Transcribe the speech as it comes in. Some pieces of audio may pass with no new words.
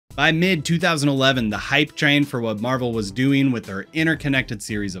By mid-2011, the hype train for what Marvel was doing with their interconnected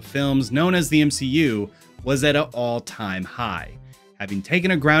series of films known as the MCU was at an all-time high. Having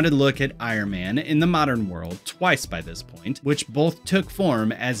taken a grounded look at Iron Man in the modern world twice by this point, which both took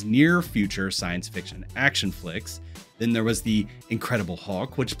form as near-future science fiction action flicks. Then there was the Incredible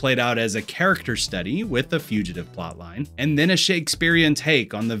Hulk, which played out as a character study with a fugitive plotline, and then a Shakespearean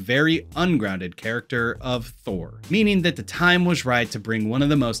take on the very ungrounded character of Thor, meaning that the time was right to bring one of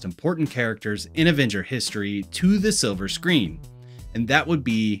the most important characters in Avenger history to the silver screen. And that would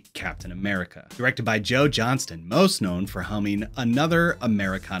be Captain America. Directed by Joe Johnston, most known for helming another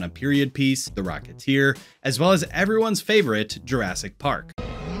Americana period piece, The Rocketeer, as well as everyone's favorite Jurassic Park.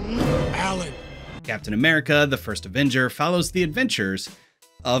 Alan. Captain America, the First Avenger, follows the adventures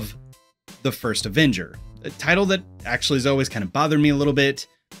of the First Avenger, a title that actually has always kind of bothered me a little bit,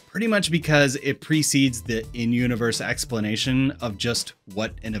 pretty much because it precedes the in-universe explanation of just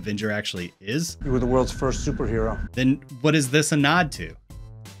what an Avenger actually is. You were the world's first superhero. Then what is this a nod to?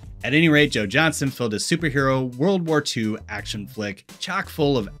 At any rate, Joe Johnston filled a superhero World War II action flick chock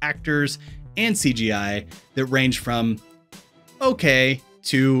full of actors and CGI that range from okay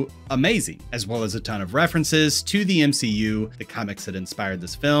to amazing, as well as a ton of references to the MCU, the comics that inspired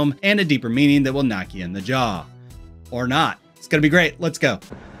this film, and a deeper meaning that will knock you in the jaw. Or not. It's gonna be great, let's go.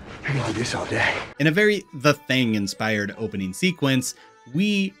 I can do this all day. In a very The Thing inspired opening sequence,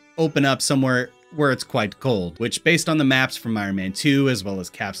 we open up somewhere where it's quite cold, which based on the maps from Iron Man 2 as well as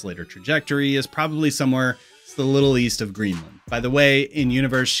Cap's later trajectory is probably somewhere the little east of Greenland. By the way, in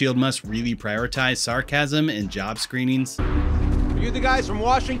universe, S.H.I.E.L.D. must really prioritize sarcasm in job screenings. You the guys from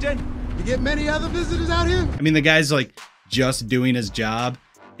Washington? You get many other visitors out here? I mean, the guy's like just doing his job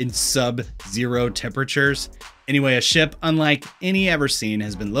in sub-zero temperatures. Anyway, a ship unlike any ever seen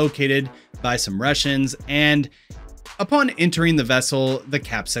has been located by some Russians, and upon entering the vessel, the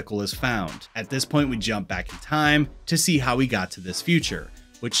capsicle is found. At this point, we jump back in time to see how we got to this future,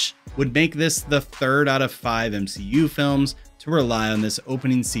 which would make this the third out of 5 MCU films to rely on this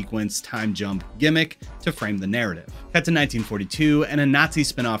opening sequence time jump gimmick to frame the narrative. Cut to 1942, and a Nazi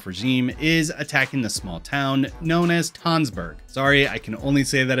spin-off regime is attacking the small town known as Tonsberg. Sorry, I can only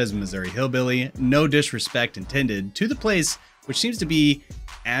say that as a Missouri hillbilly, no disrespect intended to the place, which seems to be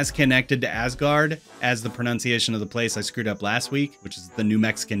as connected to Asgard as the pronunciation of the place I screwed up last week, which is the New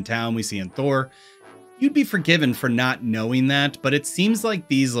Mexican town we see in Thor. You'd be forgiven for not knowing that, but it seems like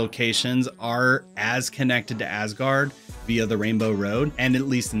these locations are as connected to Asgard via the Rainbow Road, and at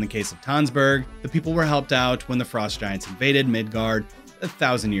least in the case of Tonsberg, the people were helped out when the Frost Giants invaded Midgard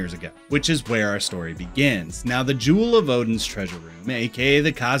 1,000 years ago, which is where our story begins. Now, the Jewel of Odin's treasure room, aka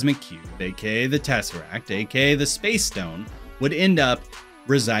the Cosmic Cube, aka the Tesseract, aka the Space Stone, would end up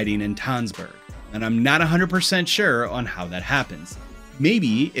residing in Tonsberg, and I'm not 100% sure on how that happens.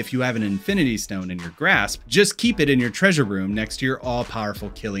 Maybe if you have an Infinity Stone in your grasp, just keep it in your treasure room next to your all-powerful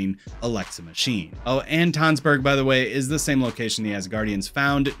killing Alexa machine. Oh, and Tonsberg, by the way, is the same location the Asgardians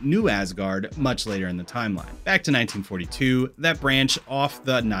found New Asgard much later in the timeline. Back to 1942, that branch off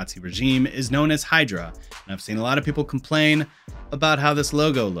the Nazi regime is known as Hydra, and I've seen a lot of people complain about how this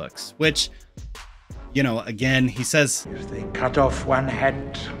logo looks, which, you know, again, he says, if they cut off one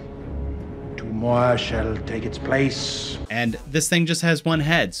head, more shall take its place. And this thing just has one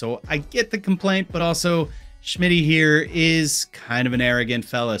head, so I get the complaint, but also Schmitty here is kind of an arrogant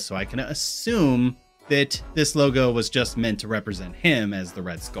fella, so I can assume that this logo was just meant to represent him as the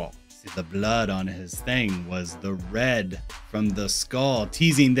Red Skull. See, the blood on his thing was the red from the skull,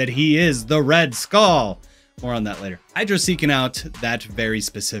 teasing that he is the Red Skull. More on that later. Hydra's seeking out that very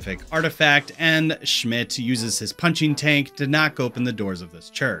specific artifact, and Schmidt uses his punching tank to knock open the doors of this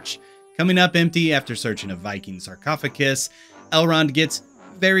church. Coming up empty after searching a Viking sarcophagus, Elrond gets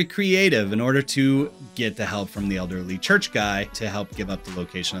very creative in order to get the help from the elderly church guy to help give up the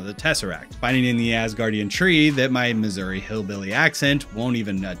location of the Tesseract. Finding in the Asgardian tree that my Missouri hillbilly accent won't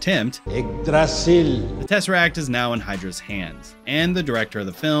even attempt, Yggdrasil. the Tesseract is now in Hydra's hands, and the director of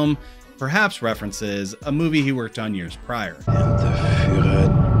the film perhaps references a movie he worked on years prior. And the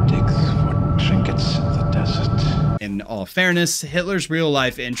Führer digs for trinkets in the desert. In all fairness, Hitler's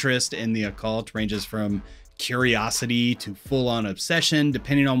real-life interest in the occult ranges from curiosity to full-on obsession,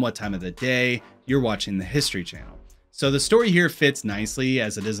 depending on what time of the day you're watching the History Channel. So the story here fits nicely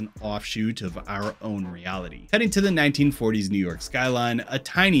as it is an offshoot of our own reality. Heading to the 1940s New York skyline, a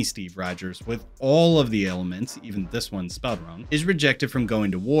tiny Steve Rogers with all of the ailments, even this one spelled wrong, is rejected from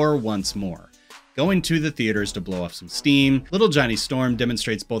going to war once more. Going to the theaters to blow off some steam, little Johnny Storm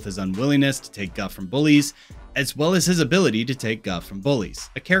demonstrates both his unwillingness to take guff from bullies as well as his ability to take guff from bullies,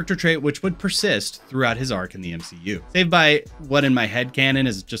 a character trait which would persist throughout his arc in the MCU. Saved by what in my headcanon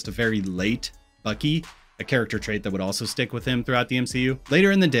is just a very late Bucky, a character trait that would also stick with him throughout the MCU.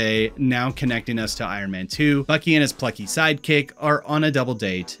 Later in the day, now connecting us to Iron Man 2, Bucky and his plucky sidekick are on a double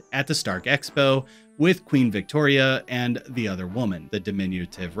date at the Stark Expo with Queen Victoria and the other woman. The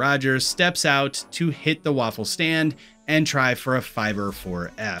diminutive Rogers steps out to hit the waffle stand and try for a 5er for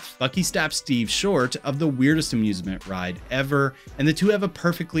F. Bucky stops Steve short of the weirdest amusement ride ever, and the two have a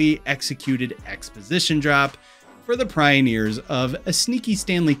perfectly executed exposition drop for the pioneers of a sneaky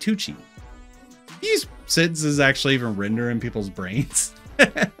Stanley Tucci. These sentences actually even render in people's brains.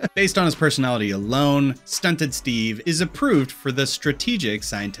 Based on his personality alone, Stunted Steve is approved for the Strategic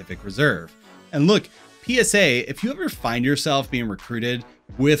Scientific Reserve. And look, PSA, if you ever find yourself being recruited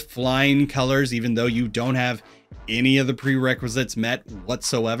with flying colors, even though you don't have any of the prerequisites met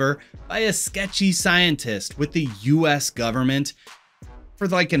whatsoever, by a sketchy scientist with the US government for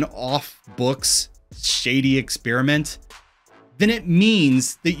like an off-books shady experiment, then it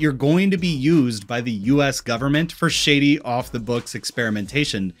means that you're going to be used by the US government for shady off-the-books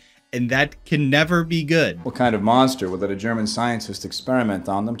experimentation, and that can never be good. What kind of monster would let a German scientist experiment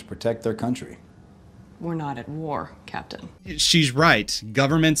on them to protect their country? We're not at war, Captain. She's right.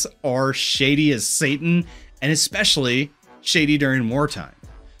 Governments are shady as Satan, and especially shady during wartime.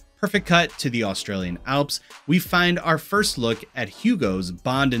 Perfect cut to the Australian Alps, we find our first look at Hugo's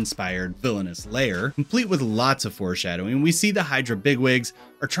Bond-inspired villainous lair, complete with lots of foreshadowing. We see the Hydra bigwigs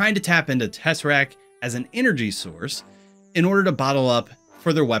are trying to tap into Tesseract as an energy source in order to bottle up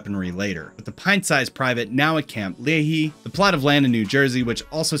for their weaponry later. With the pint-sized private now at Camp Leahy, the plot of land in New Jersey, which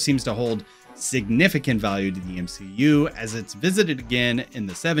also seems to hold significant value to the MCU as it's visited again in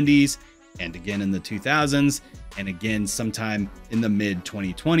the 70s and again in the 2000s and again sometime in the mid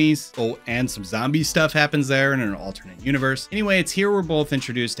 2020s. Oh, and some zombie stuff happens there in an alternate universe. Anyway, it's here we're both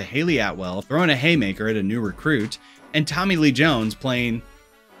introduced to Haley Atwell throwing a haymaker at a new recruit and Tommy Lee Jones playing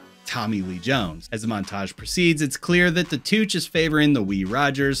Tommy Lee Jones. As the montage proceeds, it's clear that the Tooch is favoring the wee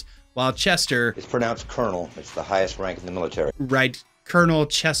Rogers, while Chester, it's pronounced Colonel, it's the highest rank in the military. Right, Colonel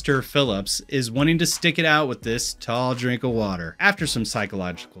Chester Phillips is wanting to stick it out with this tall drink of water. After some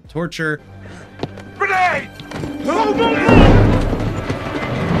psychological torture, Grenade!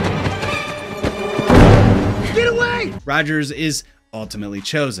 Get away! Rogers is ultimately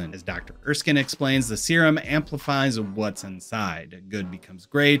chosen. As Dr. Erskine explains, the serum amplifies what's inside. Good becomes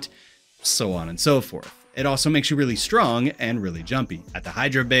great, so on and so forth. It also makes you really strong and really jumpy. At the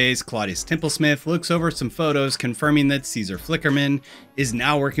Hydra base, Claudius Templesmith looks over some photos confirming that Caesar Flickerman is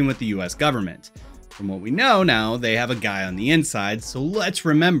now working with the US government. From what we know now, they have a guy on the inside, so let's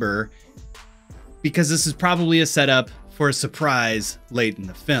remember, because this is probably a setup for a surprise late in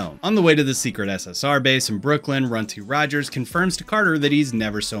the film. On the way to the secret SSR base in Brooklyn, Runty Rogers confirms to Carter that he's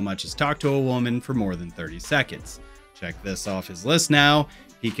never so much as talked to a woman for more than 30 seconds. Check this off his list now.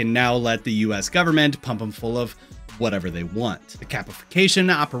 He can now let the US government pump him full of whatever they want. The capification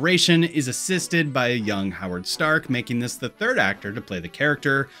operation is assisted by a young Howard Stark, making this the third actor to play the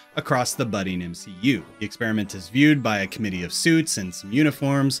character across the budding MCU. The experiment is viewed by a committee of suits and some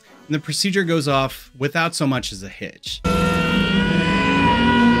uniforms, and the procedure goes off without so much as a hitch.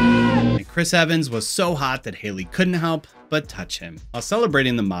 And Chris Evans was so hot that Haley couldn't help but touch him. While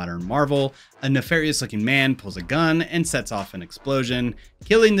celebrating the modern Marvel, a nefarious looking man pulls a gun and sets off an explosion,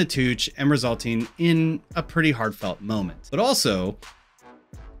 killing the Tooch and resulting in a pretty heartfelt moment. But also,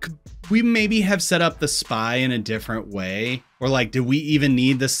 could we maybe have set up the spy in a different way? Or like, did we even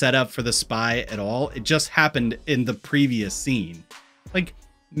need the setup for the spy at all? It just happened in the previous scene. Like,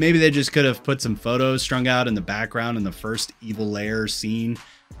 maybe they just could have put some photos strung out in the background in the first Evil Lair scene.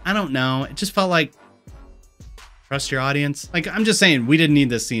 I don't know. It just felt like, trust your audience. Like, I'm just saying, we didn't need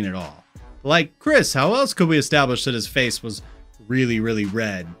this scene at all. Like, Chris, how else could we establish that his face was really, really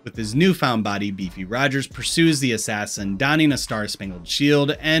red? With his newfound body, Beefy Rogers pursues the assassin, donning a star-spangled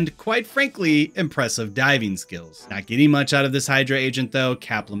shield and, quite frankly, impressive diving skills. Not getting much out of this Hydra agent, though.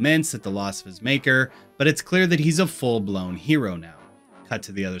 Cap laments at the loss of his maker, but it's clear that he's a full-blown hero now. Cut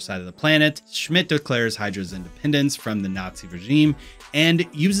to the other side of the planet, Schmidt declares Hydra's independence from the Nazi regime and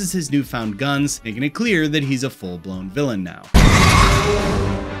uses his newfound guns, making it clear that he's a full-blown villain now.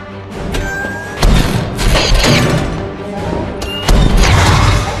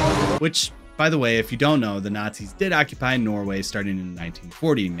 Which, by the way, if you don't know, the Nazis did occupy Norway starting in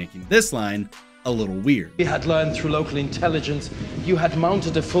 1940, making this line a little weird. We had learned through local intelligence you had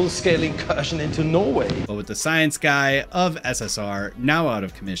mounted a full-scale incursion into Norway. But with the science guy of SSR now out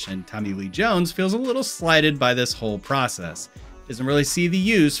of commission, Tommy Lee Jones feels a little slighted by this whole process. doesn't really see the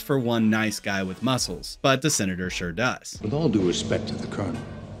use for one nice guy with muscles, but the senator sure does. With all due respect to the colonel,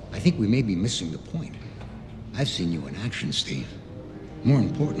 I think we may be missing the point. I've seen you in action, Steve. More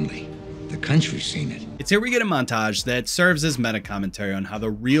importantly, the country's seen it. It's here we get a montage that serves as meta commentary on how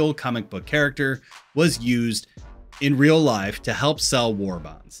the real comic book character was used in real life to help sell war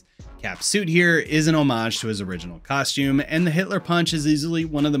bonds. Cap's suit here is an homage to his original costume, and the Hitler punch is easily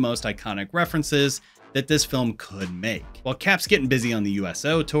one of the most iconic references that this film could make. While Cap's getting busy on the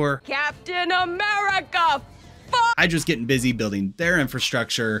USO tour, Captain America! Hydra's getting busy building their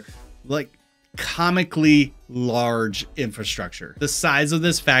infrastructure, like comically large infrastructure. The size of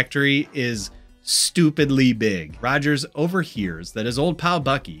this factory is stupidly big. Rogers overhears that his old pal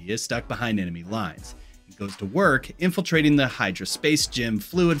Bucky is stuck behind enemy lines. Goes to work infiltrating the Hydra space gym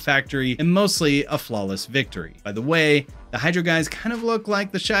fluid factory, and mostly a flawless victory. By the way, the Hydra guys kind of look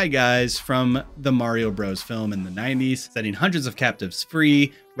like the Shy Guys from the Mario Bros film in the 90s. Setting hundreds of captives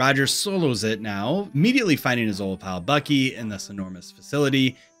free, Rogers solos it now, immediately finding his old pal Bucky in this enormous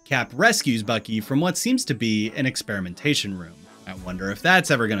facility. Cap rescues Bucky from what seems to be an experimentation room. I wonder if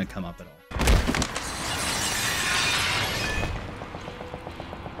that's ever going to come up at all.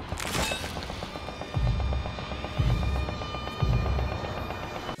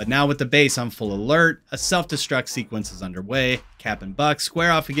 But now with the base on full alert, a self-destruct sequence is underway. Cap and Buck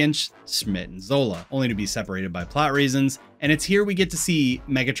square off against Schmidt and Zola, only to be separated by plot reasons, and it's here we get to see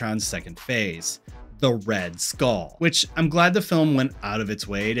Megatron's second phase, the Red Skull, which I'm glad the film went out of its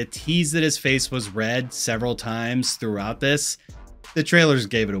way to tease that his face was red several times throughout this. The trailers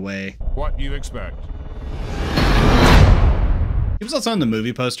gave it away. What do you expect? He was also on the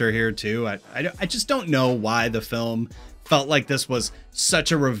movie poster here too. I just don't know why the film felt like this was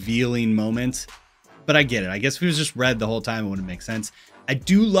such a revealing moment, but I get it. I guess if he was just red the whole time, it wouldn't make sense. I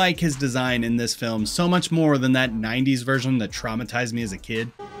do like his design in this film so much more than that 90s version that traumatized me as a kid.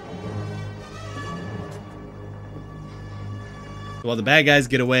 While the bad guys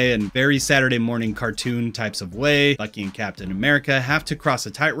get away in very Saturday morning cartoon types of way, Bucky and Captain America have to cross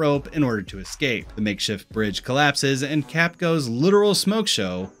a tightrope in order to escape. The makeshift bridge collapses and Cap goes literal smoke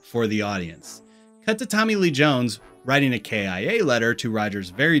show for the audience. Cut to Tommy Lee Jones writing a KIA letter to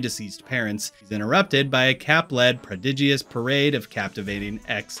Rogers' very deceased parents. He's interrupted by a Cap-led prodigious parade of captivating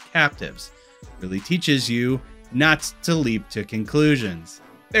ex-captives. Really teaches you not to leap to conclusions.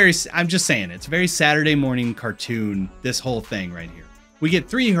 I'm just saying, it's very Saturday morning cartoon, this whole thing right here. We get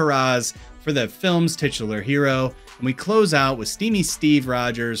 3 hurrahs for the film's titular hero, and we close out with steamy Steve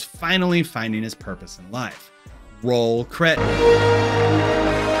Rogers finally finding his purpose in life. Roll credit.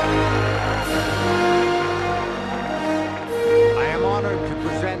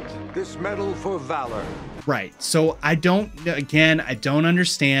 This medal for valor. Right. So I don't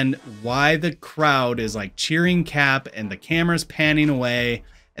understand why the crowd is like cheering Cap and the camera's panning away.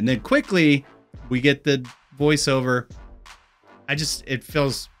 And then quickly we get the voiceover. It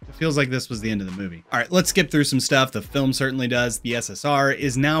feels like this was the end of the movie. All right, let's skip through some stuff. The film certainly does. The SSR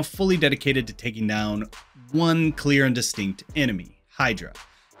is now fully dedicated to taking down one clear and distinct enemy, Hydra.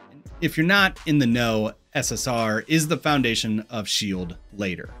 If you're not in the know, SSR is the foundation of S.H.I.E.L.D.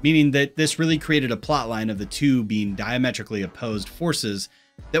 later, meaning that this really created a plotline of the two being diametrically opposed forces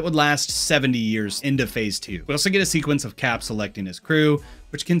that would last 70 years into Phase 2. We also get a sequence of Cap selecting his crew,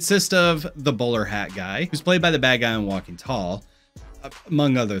 which consists of the bowler hat guy, who's played by the bad guy in Walking Tall,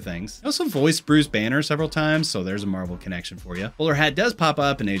 among other things. He also voiced Bruce Banner several times, so there's a Marvel connection for you. Bowler Hat does pop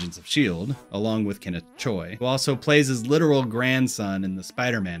up in Agents of S.H.I.E.L.D., along with Kenneth Choi, who also plays his literal grandson in the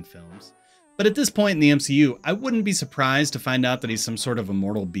Spider-Man films. But at this point in the MCU, I wouldn't be surprised to find out that he's some sort of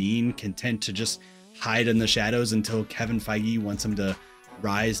immortal being content to just hide in the shadows until Kevin Feige wants him to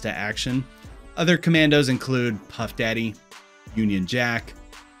rise to action. Other commandos include Puff Daddy, Union Jack,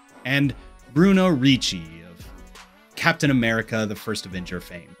 and Bruno Ricci of Captain America, the First Avenger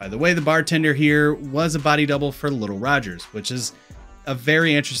fame. By the way, the bartender here was a body double for Little Rogers, which is a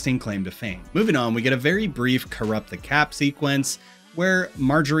very interesting claim to fame. Moving on, we get a very brief Corrupt the Cap sequence where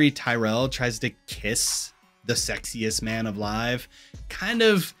Marjorie Tyrell tries to kiss the sexiest man alive, kind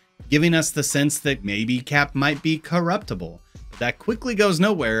of giving us the sense that maybe Cap might be corruptible. But that quickly goes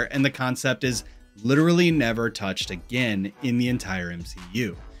nowhere, and the concept is literally never touched again in the entire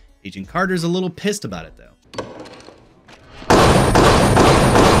MCU. Agent Carter's a little pissed about it, though.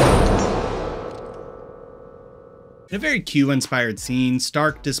 In a very Q-inspired scene,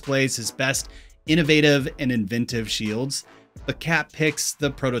 Stark displays his best innovative and inventive shields, but Cap picks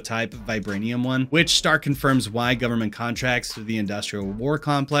the prototype vibranium one, which Stark confirms why government contracts through the industrial war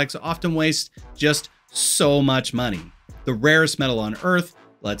complex often waste just so much money. The rarest metal on Earth,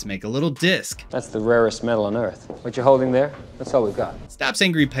 let's make a little disc. That's the rarest metal on Earth. What you're holding there, that's all we've got. Stops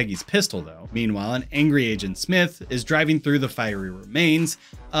Angry Peggy's pistol though. Meanwhile, an angry Agent Smith is driving through the fiery remains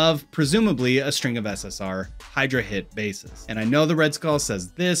of presumably a string of SSR Hydra hit bases. And I know the Red Skull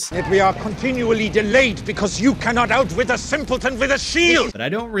says this, That we are continually delayed because you cannot outwit a simpleton with a shield. but I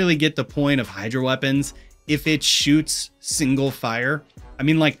don't really get the point of Hydra weapons if it shoots single fire. I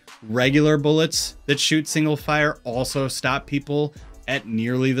mean, like, regular bullets that shoot single fire also stop people at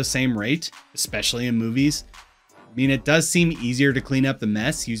nearly the same rate, especially in movies. I mean, it does seem easier to clean up the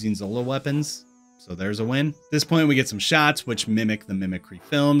mess using Zola weapons, so there's a win. At this point, we get some shots which mimic the Mimicry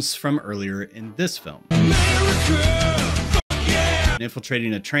films from earlier in this film.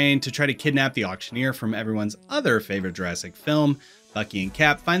 Infiltrating a train to try to kidnap the auctioneer from everyone's other favorite Jurassic film, Bucky and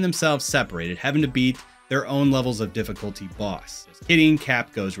Cap find themselves separated, having to beat their own levels of difficulty boss. Just kidding,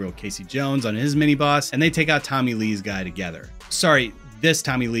 Cap goes real Casey Jones on his mini-boss, and they take out Tommy Lee's guy together. Sorry, this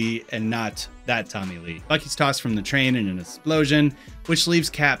Tommy Lee and not that Tommy Lee. Bucky's tossed from the train in an explosion, which leaves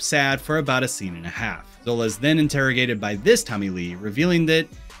Cap sad for about a scene and a half. Zola's then interrogated by this Tommy Lee, revealing that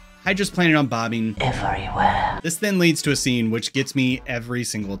Hydra's planning on bombing everywhere. This then leads to a scene which gets me every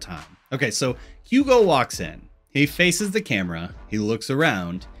single time. Okay, so Hugo walks in. He faces the camera, he looks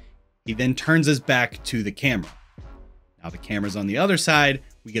around, he then turns his back to the camera. Now the camera's on the other side.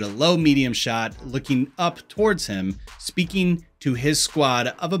 We get a low medium shot looking up towards him, speaking to his squad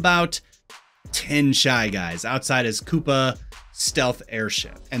of about 10 shy guys outside his Koopa stealth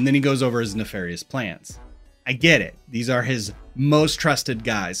airship. And then he goes over his nefarious plans. I get it. These are his most trusted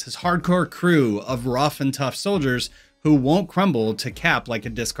guys, his hardcore crew of rough and tough soldiers who won't crumble to Cap like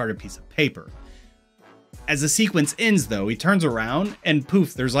a discarded piece of paper. As the sequence ends though, he turns around and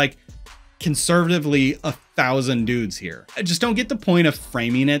poof, there's like conservatively 1,000 dudes here. I just don't get the point of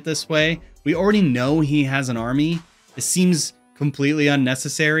framing it this way. We already know he has an army. It seems completely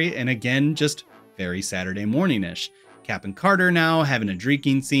unnecessary and again, just very Saturday morning-ish. Cap and Carter now having a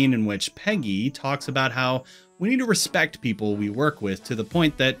drinking scene in which Peggy talks about how we need to respect people we work with to the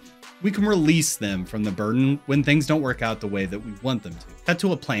point that we can release them from the burden when things don't work out the way that we want them to. Cut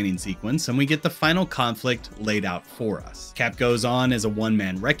to a planning sequence and we get the final conflict laid out for us. Cap goes on as a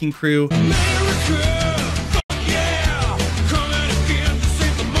one-man wrecking crew.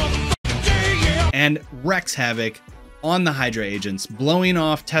 And wrecks havoc on the Hydra agents, blowing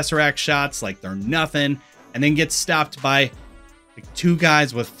off Tesseract shots like they're nothing, and then gets stopped by like 2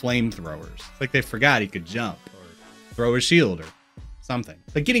 guys with flamethrowers. It's like they forgot he could jump or throw a shield or something.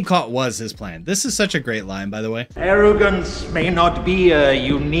 But getting caught was his plan. This is such a great line, by the way. Arrogance may not be a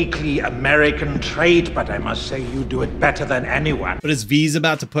uniquely American trait, but I must say you do it better than anyone. But as V's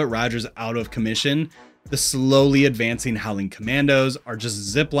about to put Rogers out of commission, the slowly advancing Howling Commandos are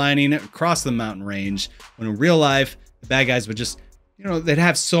just ziplining across the mountain range, when in real life, the bad guys would just, they'd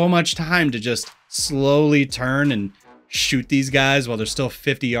have so much time to just slowly turn and shoot these guys while they're still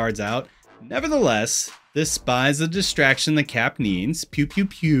 50 yards out. Nevertheless, this buys the distraction the Cap needs. Pew pew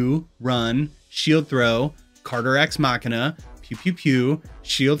pew, run, shield throw, Carter ex machina, pew pew pew,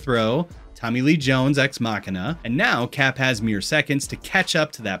 shield throw, Tommy Lee Jones ex machina. And now Cap has mere seconds to catch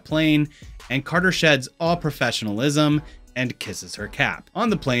up to that plane, and Carter sheds all professionalism and kisses her Cap. On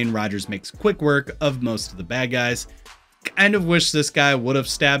the plane, Rogers makes quick work of most of the bad guys. Kind of wish this guy would have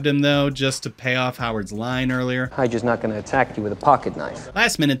stabbed him though, just to pay off Howard's line earlier. Hydra's not gonna attack you with a pocket knife.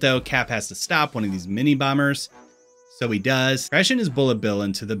 Last minute though, Cap has to stop one of these mini bombers. So he does, crashing his bullet bill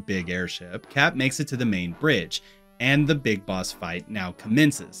into the big airship. Cap makes it to the main bridge, and the big boss fight now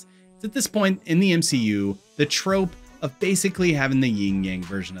commences. It's at this point in the MCU, the trope of basically having the yin-yang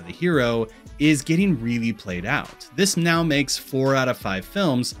version of the hero is getting really played out. This now makes 4 out of 5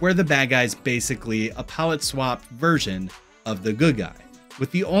 films where the bad guy's basically a palette swapped version of the good guy, with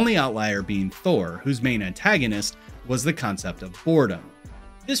the only outlier being Thor, whose main antagonist was the concept of boredom.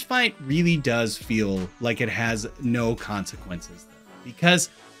 This fight really does feel like it has no consequences though, because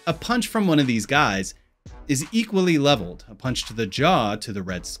a punch from one of these guys is equally leveled, a punch to the jaw to the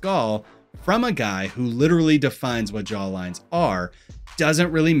Red Skull, from a guy who literally defines what jaw lines are,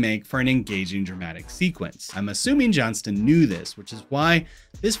 doesn't really make for an engaging dramatic sequence. I'm assuming Johnston knew this, which is why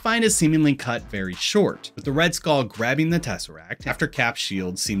this fight is seemingly cut very short, with the Red Skull grabbing the Tesseract after Cap's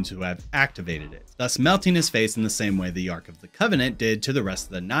shield seemed to have activated it, thus melting his face in the same way the Ark of the Covenant did to the rest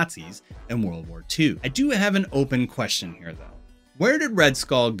of the Nazis in World War II. I do have an open question here though. Where did Red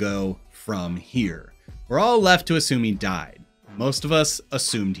Skull go from here? We're all left to assume he died. Most of us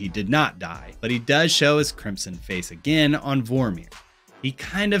assumed he did not die, but he does show his crimson face again on Vormir. He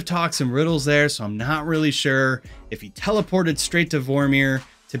kind of talks in riddles there, so I'm not really sure if he teleported straight to Vormir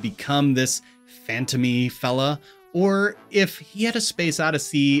to become this phantom-y fella, or if he had a space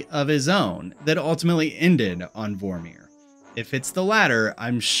odyssey of his own that ultimately ended on Vormir. If it's the latter,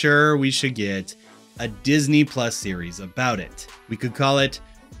 I'm sure we should get a Disney Plus series about it. We could call it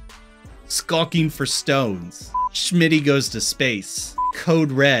Skulking for Stones, Schmitty Goes to Space,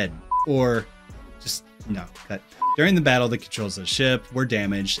 Code Red, or just no, cut. During the battle, the controls of the ship were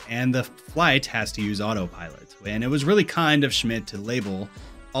damaged and the flight has to use autopilot. And it was really kind of Schmidt to label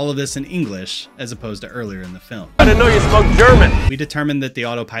all of this in English as opposed to earlier in the film. I didn't know you spoke German. We determined that the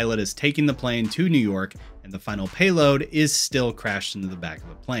autopilot is taking the plane to New York and the final payload is still crashed into the back of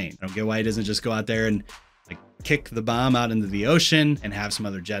the plane. I don't get why he doesn't just go out there and like kick the bomb out into the ocean and have some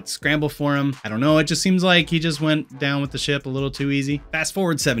other jets scramble for him. I don't know, it just seems like he just went down with the ship a little too easy. Fast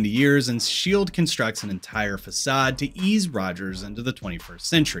forward 70 years and S.H.I.E.L.D. constructs an entire facade to ease Rogers into the 21st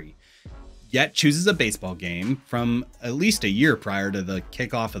century. Yet chooses a baseball game from at least a year prior to the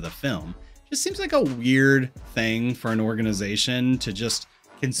kickoff of the film. Just seems like a weird thing for an organization to just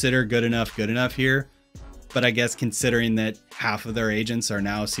consider good enough here. But I guess considering that half of their agents are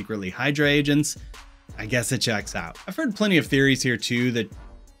now secretly Hydra agents, I guess it checks out. I've heard plenty of theories here too that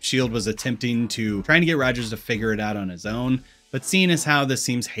S.H.I.E.L.D. was trying to get Rogers to figure it out on his own. But seeing as how this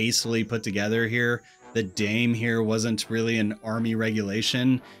seems hastily put together here, the dame here wasn't really an army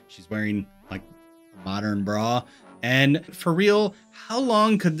regulation. She's wearing like a modern bra. And for real, how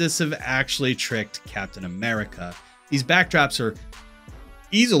long could this have actually tricked Captain America? These backdrops are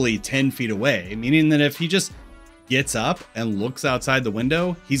easily 10 feet away, meaning that if he just gets up and looks outside the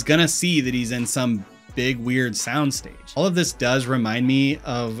window, he's gonna see that he's in some big weird soundstage. All of this does remind me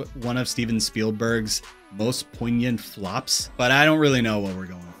of one of Steven Spielberg's most poignant flops, but I don't really know what we're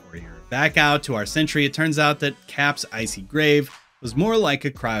going for here. Back out to our century, it turns out that Cap's icy grave was more like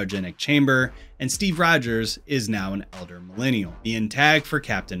a cryogenic chamber, and Steve Rogers is now an elder millennial. The end tag for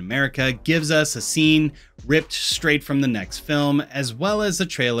Captain America gives us a scene ripped straight from the next film, as well as a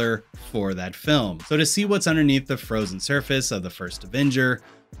trailer for that film. So to see what's underneath the frozen surface of the first Avenger,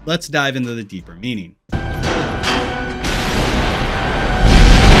 let's dive into the deeper meaning.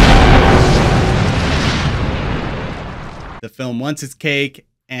 The film wants its cake,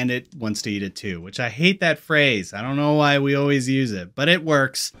 and it wants to eat it too, which I hate that phrase. I don't know why we always use it, but it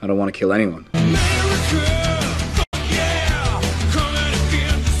works. I don't want to kill anyone.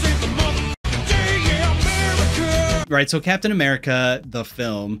 Right, so Captain America, the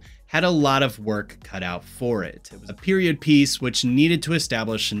film, had a lot of work cut out for it. It was a period piece which needed to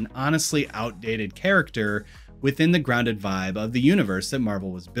establish an honestly outdated character within the grounded vibe of the universe that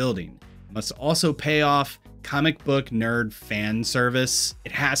Marvel was building. It must also pay off comic book nerd fan service.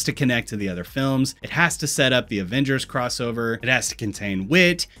 It has to connect to the other films. It has to set up the Avengers crossover. It has to contain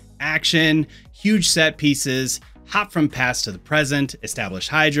wit, action, huge set pieces, hop from past to the present, establish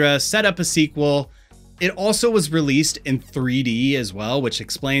Hydra, set up a sequel. It also was released in 3D as well, which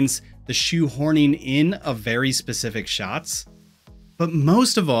explains the shoehorning in of very specific shots. But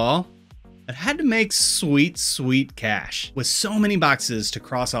most of all, it had to make sweet, sweet cash. With so many boxes to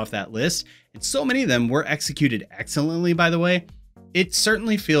cross off that list, and so many of them were executed excellently, by the way, it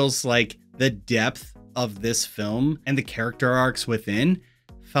certainly feels like the depth of this film and the character arcs within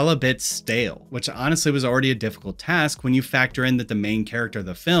fell a bit stale, which honestly was already a difficult task when you factor in that the main character of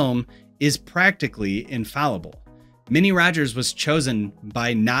the film is practically infallible. Minnie Rogers was chosen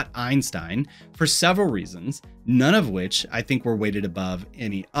by not Einstein for several reasons, none of which I think were weighted above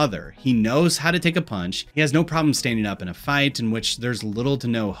any other. He knows how to take a punch. He has no problem standing up in a fight in which there's little to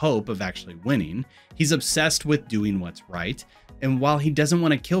no hope of actually winning. He's obsessed with doing what's right. And while he doesn't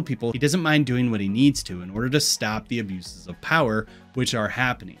want to kill people, he doesn't mind doing what he needs to in order to stop the abuses of power which are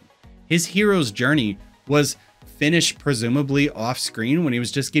happening. His hero's journey was finished presumably off screen when he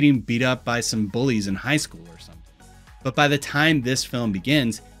was just getting beat up by some bullies in high school or something. But by the time this film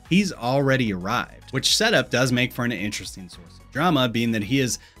begins, he's already arrived, which setup does make for an interesting source of drama, being that he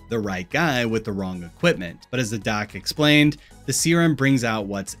is the right guy with the wrong equipment. But as the doc explained, the serum brings out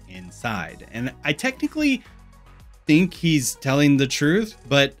what's inside. And I technically think he's telling the truth,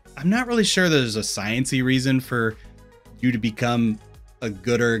 but I'm not really sure there's a sciencey reason for you to become a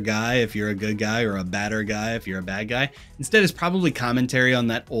gooder guy if you're a good guy or a badder guy if you're a bad guy. Instead, it's probably commentary on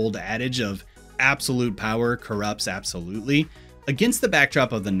that old adage of absolute power corrupts absolutely. Against the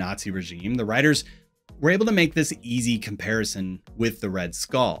backdrop of the Nazi regime, the writers were able to make this easy comparison with the Red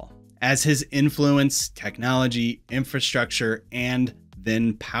Skull. As his influence, technology, infrastructure, and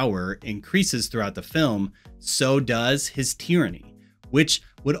then power increases throughout the film, so does his tyranny, which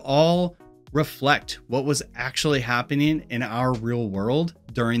would all reflect what was actually happening in our real world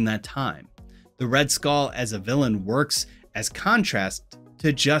during that time. The Red Skull as a villain works as contrast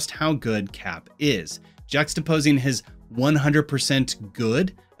to just how good Cap is. juxtaposing his 100%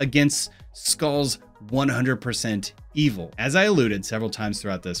 good against Skull's 100% evil. As I alluded several times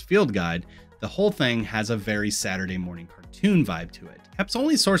throughout this field guide, the whole thing has a very Saturday morning cartoon vibe to it. Cap's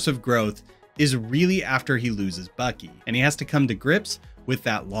only source of growth is really after he loses Bucky, and he has to come to grips with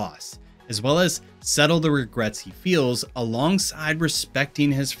that loss, as well as settle the regrets he feels alongside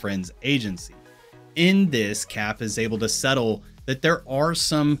respecting his friend's agency. In this, Cap is able to settle that there are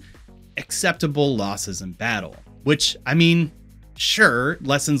some acceptable losses in battle, which, I mean, sure,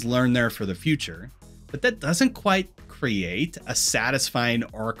 lessons learned there for the future, but that doesn't quite create a satisfying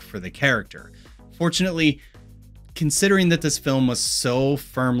arc for the character. Fortunately, considering that this film was so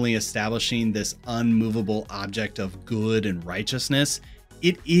firmly establishing this unmovable object of good and righteousness,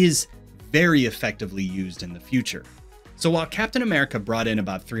 it is very effectively used in the future. So while Captain America brought in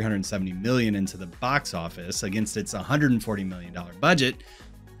about $370 million into the box office against its $140 million budget,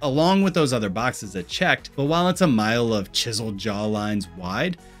 along with those other boxes it checked, but while it's a mile of chiseled jawlines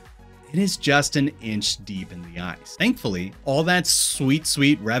wide, it is just an inch deep in the ice. Thankfully, all that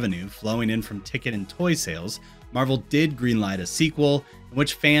sweet revenue flowing in from ticket and toy sales, Marvel did greenlight a sequel in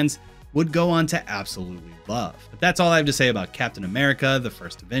which fans would go on to absolutely love. But that's all I have to say about Captain America, the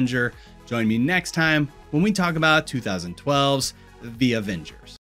First Avenger. Join me next time when we talk about 2012's The Avengers.